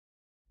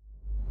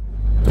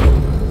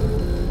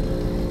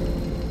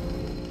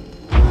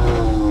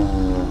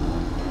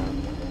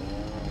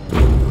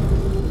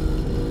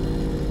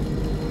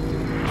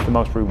the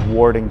most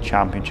rewarding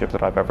championship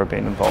that I've ever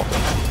been involved in.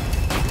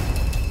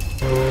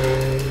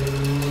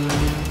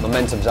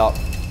 Momentum's up.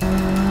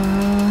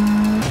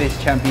 This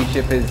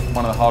championship is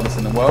one of the hardest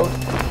in the world.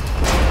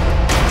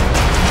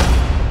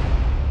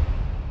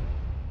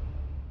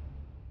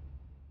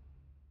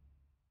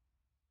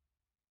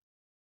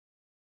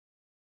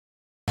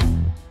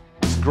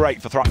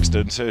 Great for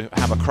Thruxton to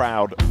have a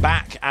crowd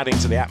back, adding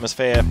to the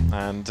atmosphere,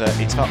 and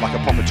it's felt like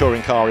a proper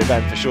touring car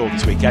event for sure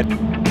this weekend.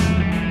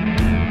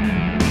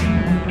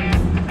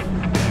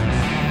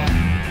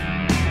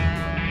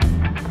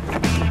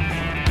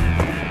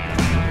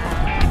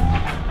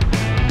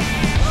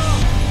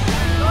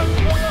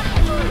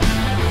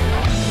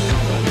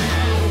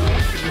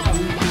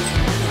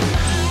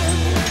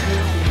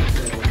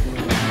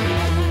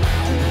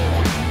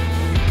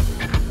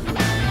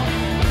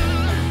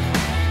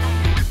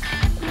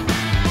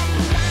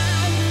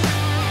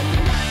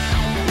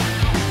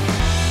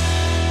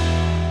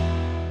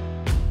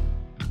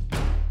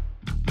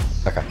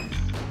 Okay,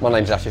 my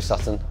name's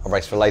Sutton. I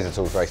race for Laser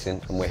Tools Racing,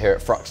 and we're here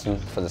at Thruxton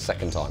for the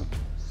second time.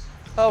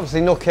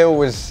 Obviously, Knockhill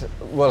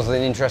was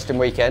an interesting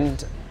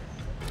weekend.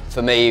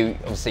 For me,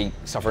 obviously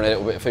suffering a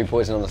little bit of food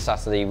poisoning on the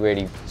Saturday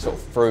really sort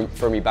of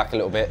threw me back a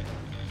little bit.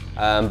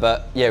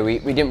 But yeah, we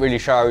didn't really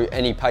show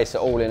any pace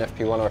at all in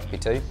FP1 or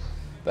FP2.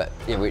 But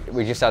yeah,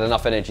 we just had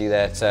enough energy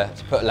there to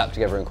put a lap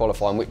together in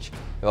qualifying, which,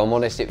 if I'm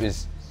honest, it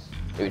was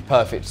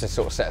perfect to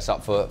sort of set us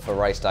up for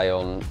race day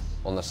on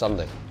the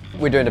Sunday.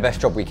 We're doing the best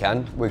job we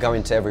can. We're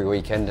going to every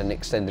weekend and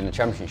extending the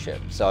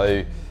championship.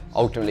 So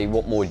ultimately,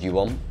 what more do you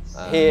want?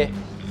 Here,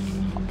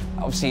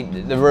 obviously,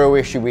 the real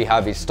issue we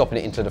have is stopping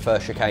it into the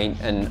first chicane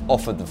and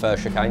off of the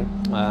first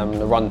chicane,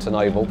 the run to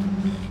Noble.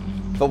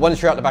 But once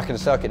you're out the back of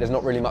the circuit, there's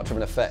not really much of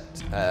an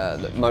effect.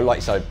 Like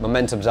you said,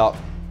 momentum's up.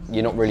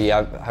 You're not really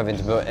having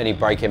to put any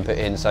brake input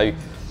in, so you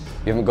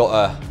haven't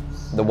got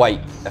the weight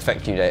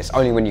affecting you there. It's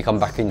only when you come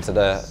back into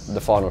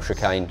the final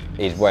chicane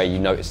is where you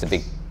notice the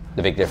big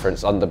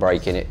difference. Under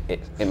braking,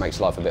 it makes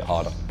life a bit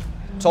harder.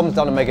 Tom's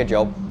done a mega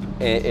job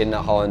in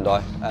that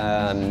Hyundai.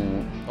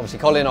 Obviously,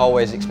 Colin, I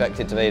always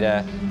expected to be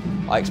there.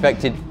 I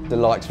expected the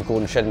likes of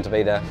Gordon Shedden to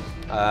be there.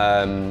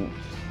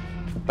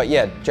 But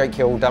yeah, Jake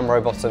Hill, Dan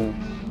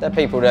Rowbottom, they're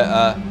people that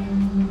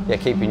are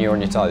keeping you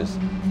on your toes.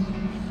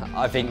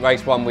 I think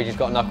race one, we just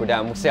got to knuckle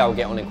down. We'll see how we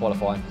get on in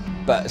qualifying.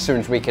 But as soon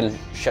as we can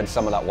shed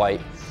some of that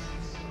weight,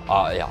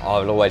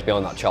 I'll always be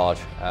on that charge.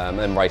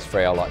 And race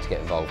three, I like to get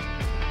involved.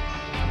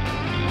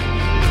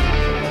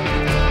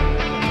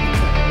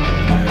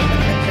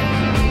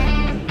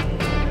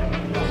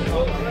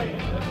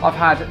 I've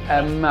had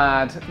a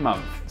mad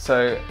month.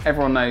 So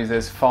everyone knows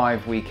there's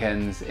 5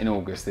 weekends in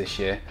August this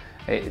year.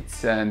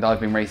 And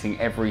I've been racing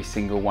every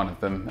single one of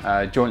them,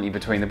 jointly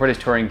between the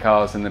British Touring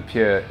Cars and the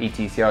Pure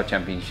ETCR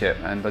Championship.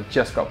 And I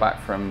just got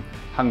back from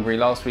Hungary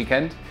last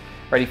weekend,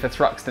 ready for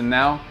Thruxton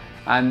now.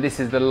 And this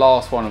is the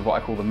last one of what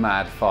I call the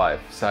Mad 5.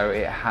 So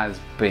it has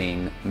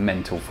been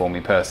mental for me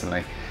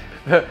personally.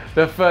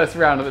 The first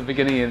round at the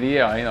beginning of the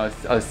year,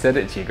 I said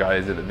it to you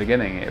guys at the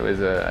beginning, it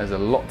was a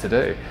lot to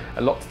do,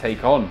 a lot to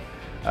take on.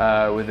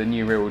 With a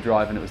new rear-wheel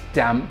drive, and it was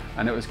damp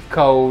and it was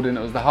cold and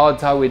it was the hard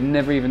tyre we'd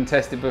never even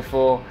tested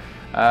before,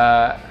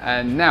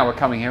 and now we're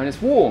coming here and it's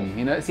warm.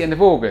 It's the end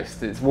of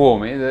August, it's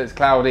warm, it's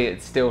cloudy,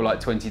 it's still like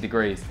 20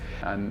 degrees,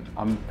 and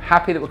I'm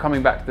happy that we're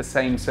coming back to the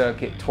same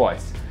circuit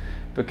twice,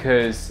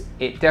 because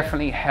it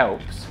definitely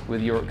helps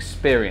with your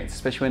experience,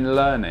 especially when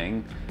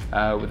learning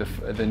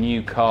with the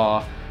new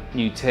car,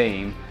 new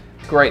team.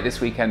 It's great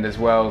this weekend as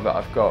well that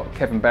I've got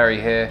Kevin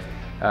Berry here,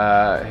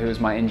 who was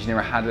my engineer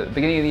I had at the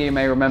beginning of the year, you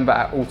may remember,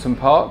 at Alton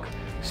Park.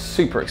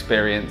 Super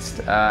experienced,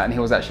 and he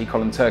was actually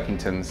Colin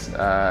Turkington's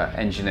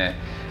engineer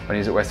when he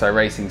was at Westside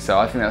Racing, so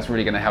I think that's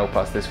really going to help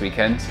us this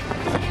weekend.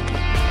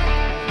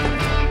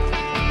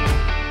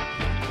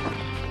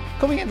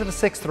 Coming into the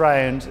 6th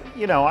round,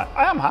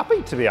 I am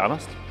happy, to be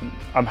honest.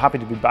 I'm happy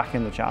to be back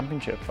in the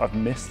championship. I've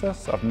missed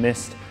this. I've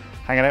missed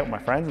hanging out with my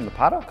friends in the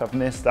paddock. I've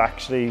missed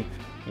actually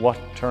what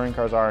touring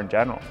cars are in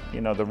general.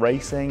 The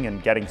racing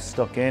and getting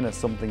stuck in is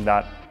something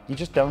that you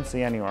just don't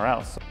see anywhere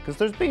else. Because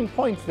there's been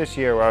points this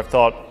year where I've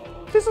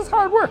thought, this is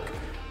hard work.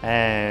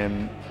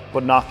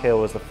 But Knockhill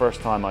was the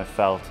first time I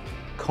felt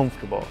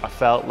comfortable. I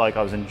felt like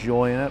I was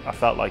enjoying it. I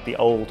felt like the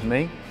old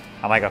me,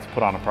 and I got to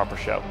put on a proper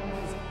show.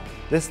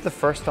 This is the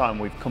first time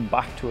we've come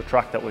back to a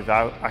track that we've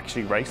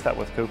actually raced at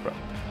with Cupra.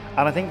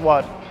 And I think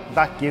what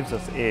that gives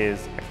us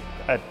is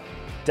a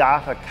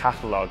data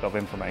catalogue of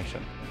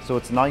information. So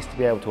it's nice to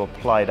be able to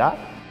apply that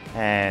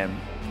and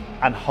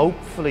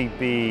hopefully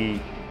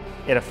be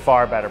in a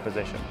far better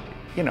position.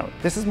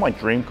 This is my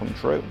dream come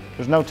true.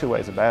 There's no two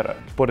ways about it.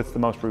 But it's the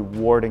most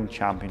rewarding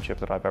championship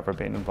that I've ever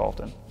been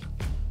involved in.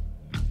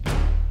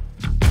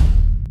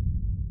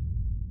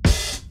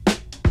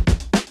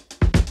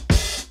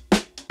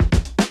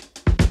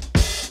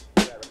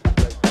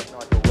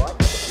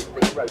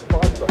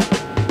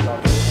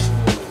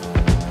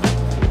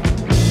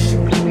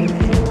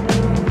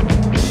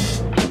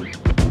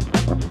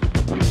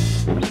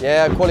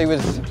 Yeah, quali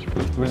was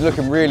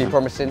looking really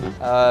promising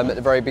at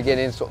the very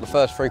beginning, sort of the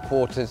first 3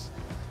 quarters.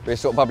 We were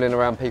sort of bubbling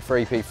around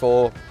P3,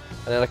 P4,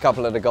 and then a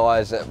couple of the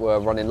guys that were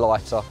running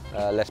lighter,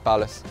 less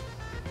ballast,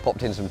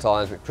 popped in some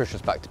times, which pushed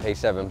us back to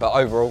P7. But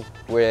overall,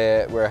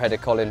 we're ahead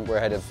of Colin, we're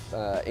ahead of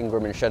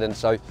Ingram and Shedden,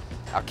 so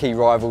our key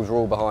rivals are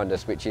all behind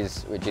us, which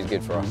is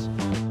good for us.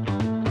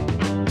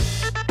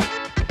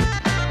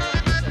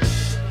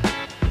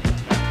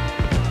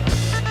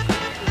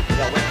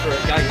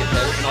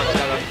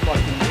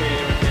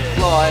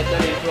 Slide,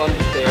 then into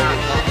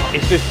understeer.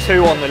 It's just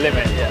 2 on the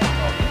limit. Yeah.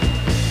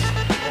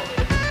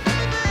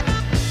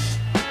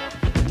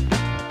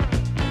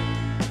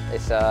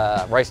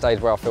 It's race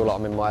days where I feel like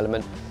I'm in my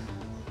element.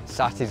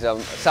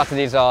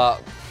 Saturdays are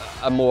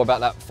more about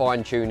that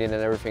fine tuning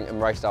and everything,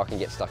 and race day I can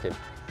get stuck in.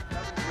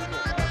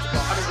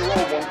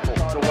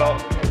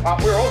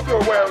 We're also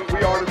aware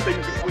we are the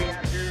things between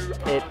you.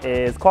 It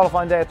is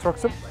qualifying day at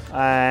Thruxton,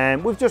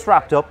 and we've just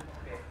wrapped up.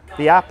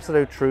 The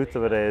absolute truth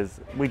of it is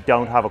we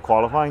don't have a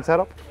qualifying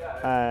setup,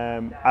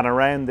 and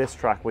around this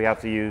track we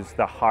have to use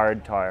the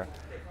hard tyre,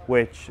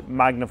 which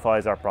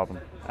magnifies our problem.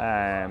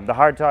 The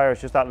hard tyre is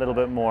just that little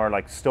bit more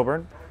like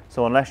stubborn,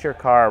 so unless your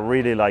car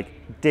really like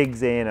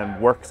digs in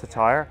and works the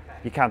tyre,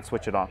 you can't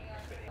switch it on.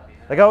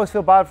 Like, I always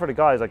feel bad for the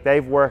guys, like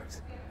they've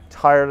worked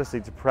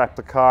tirelessly to prep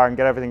the car and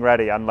get everything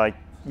ready, and like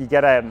you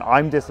get out and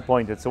I'm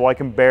disappointed, so I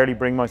can barely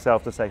bring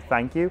myself to say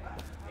thank you,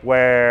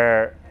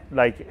 where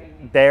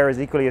like they're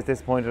as equally as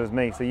disappointed as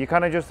me. So you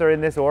kind of just are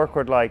in this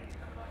awkward like,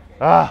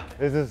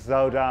 this is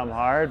so damn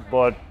hard,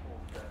 but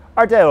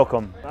our day will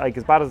come. Like,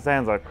 as bad as it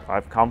sounds, I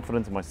have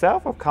confidence in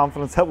myself, I have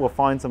confidence that we'll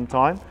find some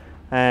time.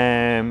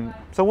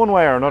 So one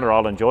way or another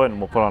I'll enjoy it and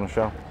we'll put on a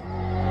show.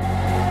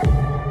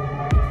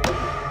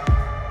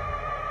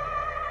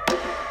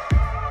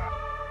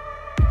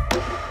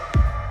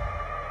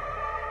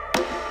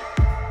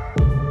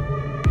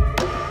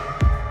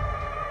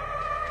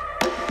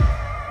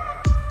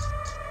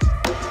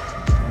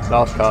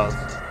 Last cars.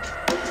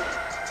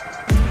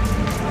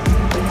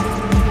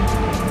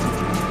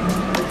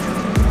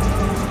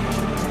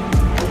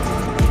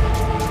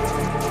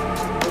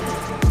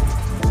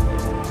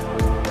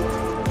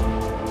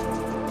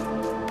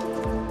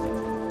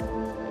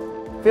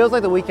 Feels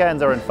like the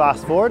weekends are in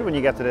fast forward when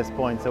you get to this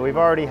point. So we've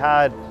already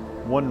had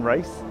one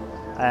race.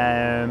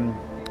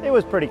 It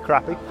was pretty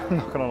crappy, I'm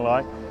not gonna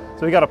lie.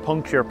 So we got a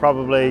puncture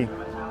probably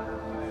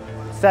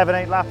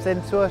 7-8 laps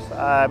into it.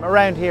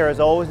 Around here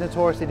is always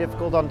notoriously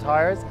difficult on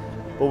tyres,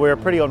 but we were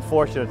pretty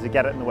unfortunate to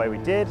get it in the way we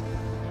did.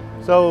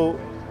 So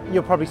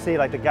you'll probably see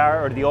like the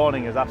Garrett or the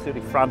awning is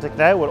absolutely frantic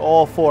now with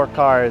all 4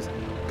 cars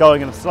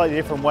going in a slightly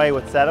different way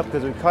with setup,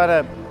 because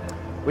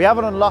we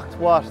haven't unlocked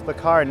what the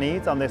car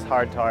needs on this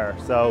hard tyre.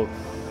 So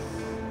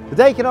the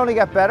day can only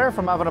get better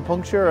from having a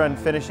puncture and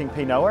finishing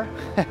P-nowhere.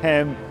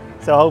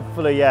 So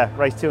hopefully, yeah,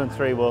 race 2 and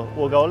 3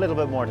 will go a little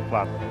bit more to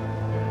plan.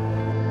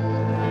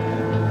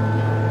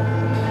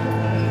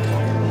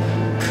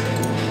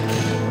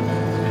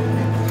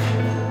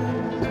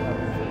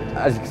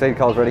 As you can see, the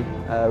car's ready.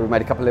 We've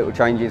made a couple of little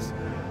changes.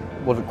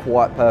 Wasn't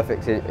quite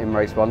perfect in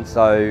race 1,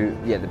 so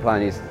yeah, the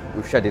plan is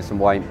we've shedded some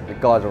weight. The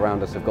guys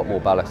around us have got more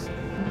ballast.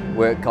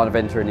 We're kind of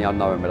entering the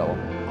unknown with that one.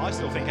 I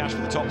still think Ash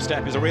for the top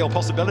step is a real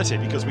possibility,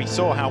 because we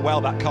saw how well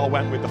that car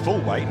went with the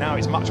full weight. Now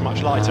it's much,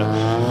 much lighter.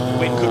 The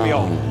wind could be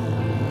on.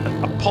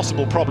 A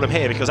possible problem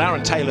here, because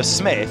Aaron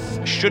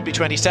Taylor-Smith should be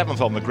 27th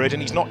on the grid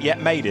and he's not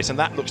yet made it, and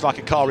that looks like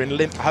a car in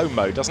limp home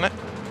mode, doesn't it?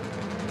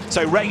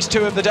 So race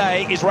 2 of the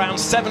day is round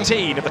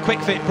 17 of the Quick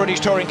Fit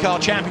British Touring Car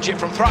Championship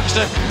from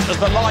Thruxton. As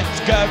the lights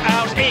go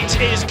out, it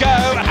is go,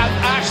 and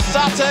Ash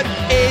Sutton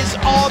is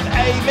on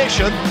a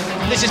mission.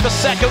 This is for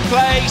 2nd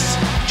place.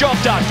 Job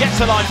done, gets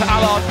the line for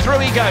Allard, through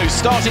he goes,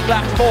 starting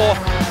lap 4.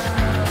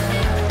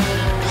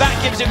 That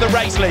gives him the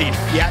race lead.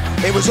 Yeah,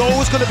 it was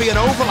always going to be an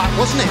overlap,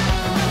 wasn't it?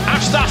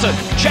 Ash Sutton,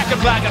 checker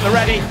flag at the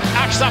ready.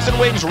 Ash Sutton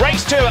wins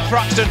race 2 at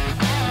Thruxton.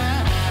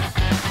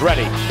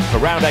 Ready for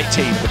round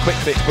 18 of the Quick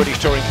Fit British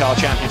Touring Car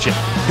Championship.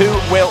 Who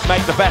will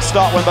make the best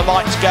start when the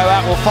lights go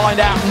out? We'll find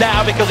out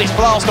now, because it's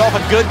blast off,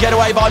 and good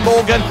getaway by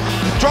Morgan.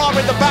 Drama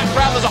in the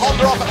background, there's a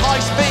Honda off at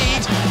high speed,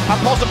 and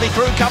possibly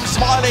through comes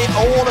Smiley,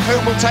 all of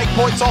whom will take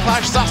points off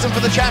Ash Sutton for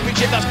the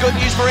championship. That's good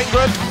news for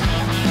England,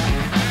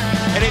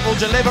 and it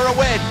will deliver a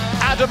win.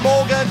 Adam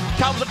Morgan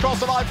comes across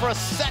the line for a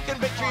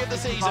 2nd victory of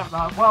the season.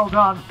 Well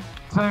done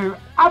to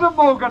Adam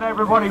Morgan,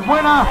 everybody,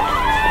 winner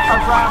of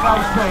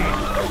round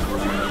 18.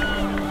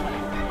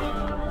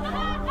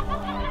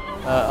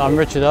 I'm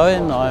Richard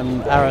Owen,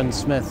 I'm Aaron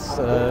Smith's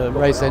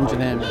race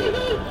engineer in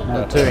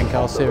the Touring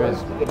Car Series.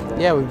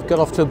 Yeah, we've got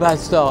off to a bad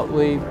start.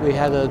 We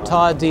had a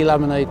tyre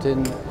delaminate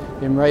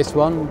in race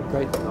 1,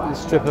 great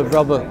strip of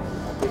rubber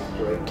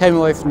came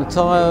away from the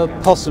tyre,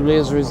 possibly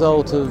as a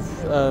result of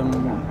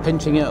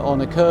pinching it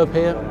on a curb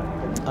here,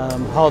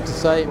 hard to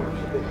say.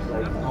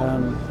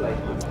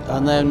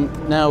 And then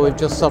now we've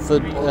just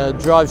suffered a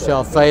drive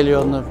shaft failure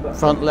on the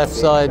front left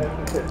side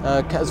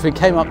as we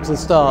came up to the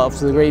start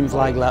after the green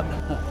flag lap.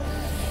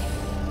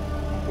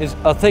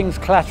 Are things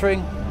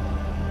clattering?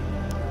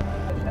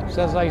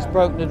 Sounds like he's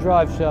broken the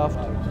drive shaft.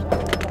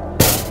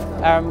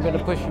 Aaron, I'm going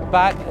to push it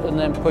back and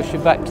then push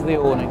it back to the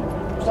awning.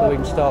 so we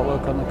can start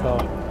work on the car.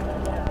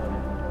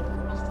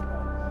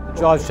 The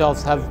drive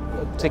shafts have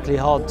a particularly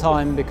hard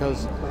time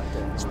because,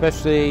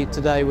 especially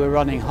today, we're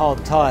running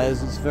hard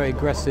tyres. It's a very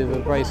aggressive,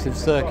 abrasive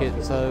circuit.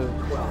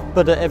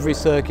 But at every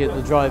circuit,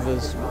 the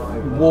drivers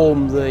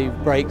warm the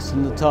brakes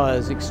and the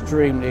tyres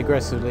extremely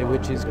aggressively,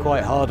 which is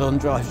quite hard on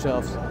drive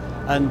shafts.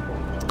 And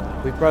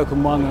we've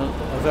broken one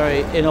at a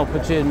very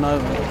inopportune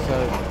moment.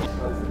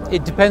 So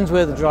it depends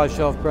where the drive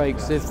shaft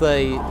breaks. If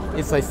they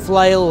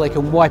flail, they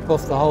can wipe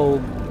off the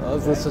whole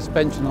of the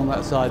suspension on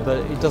that side, but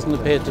it doesn't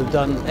appear to have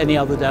done any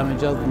other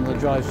damage other than the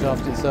drive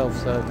shaft itself.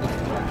 So.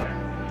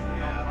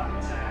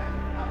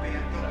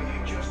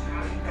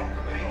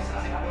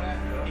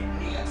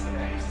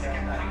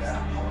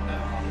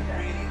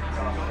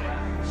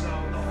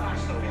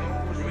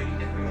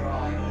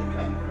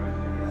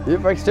 Yeah,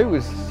 race 2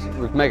 was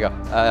mega.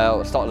 At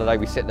the start of the day,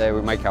 we sit there,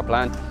 we make our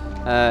plan,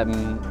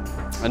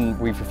 and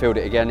we fulfilled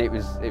it again. It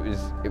was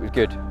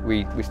good.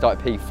 We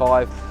started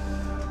P5,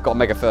 got a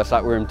mega first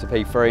lap, we were into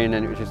P3, and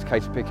then it was just a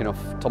case of picking off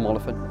Tom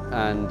Oliphant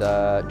and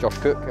Josh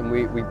Cook, and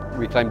we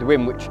reclaimed the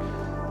win. Which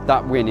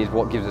that win is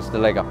what gives us the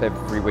leg up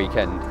every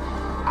weekend.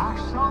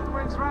 Ashton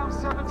wins round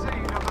 17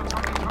 of the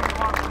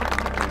 2021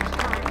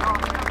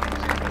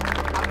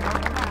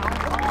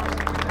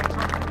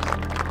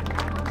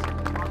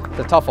 It's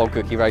a tough old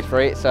cookie race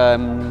for it. It's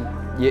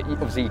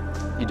obviously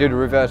you do the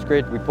reverse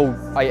grid. We pulled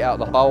 8 out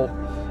of the hole,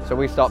 so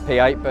we start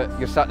P8, but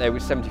you're sat there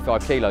with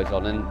 75 kilos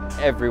on, and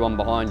everyone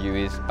behind you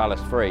is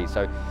ballast free.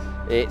 So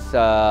it's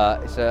a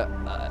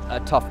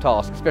tough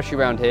task, especially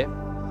around here.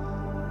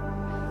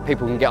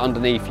 People can get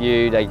underneath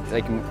you. They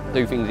can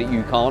do things that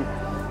you can't.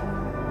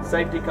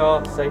 Safety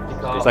car, safety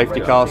car. Safety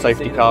car,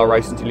 safety car,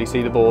 race until you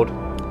see the board.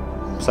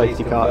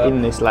 Safety car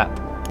in this lap.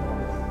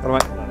 All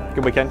right,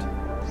 good weekend.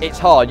 It's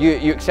hard.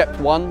 You accept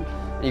one,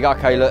 and you go,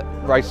 okay, look,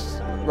 race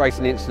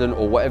an incident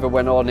or whatever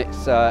went on.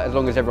 It's as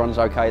long as everyone's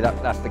okay,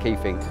 that's the key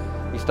thing.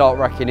 You start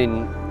racking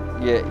in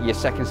your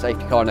second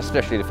safety car, and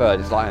especially the third.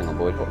 It's like, hang on,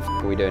 boys, what the f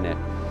are we doing here?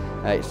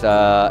 It's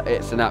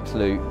an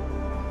absolute.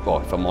 Well,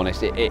 if I'm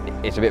honest,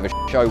 it's a bit of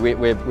a show.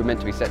 We're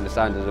meant to be setting the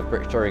standards of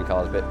British touring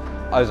cars, but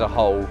as a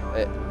whole,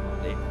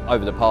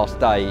 over the past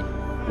day,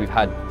 we've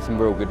had some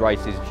real good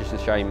races. It's just a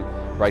shame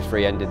race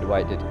 3 ended the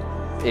way it did.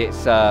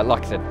 It's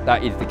like I said,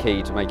 that is the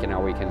key to making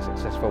our weekend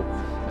successful.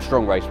 A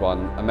strong race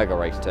 1, a mega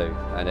race 2,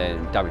 and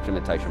then damage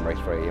limitation race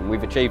 3, and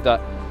we've achieved that.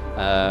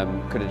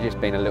 Could have just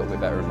been a little bit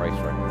better in race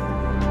 3.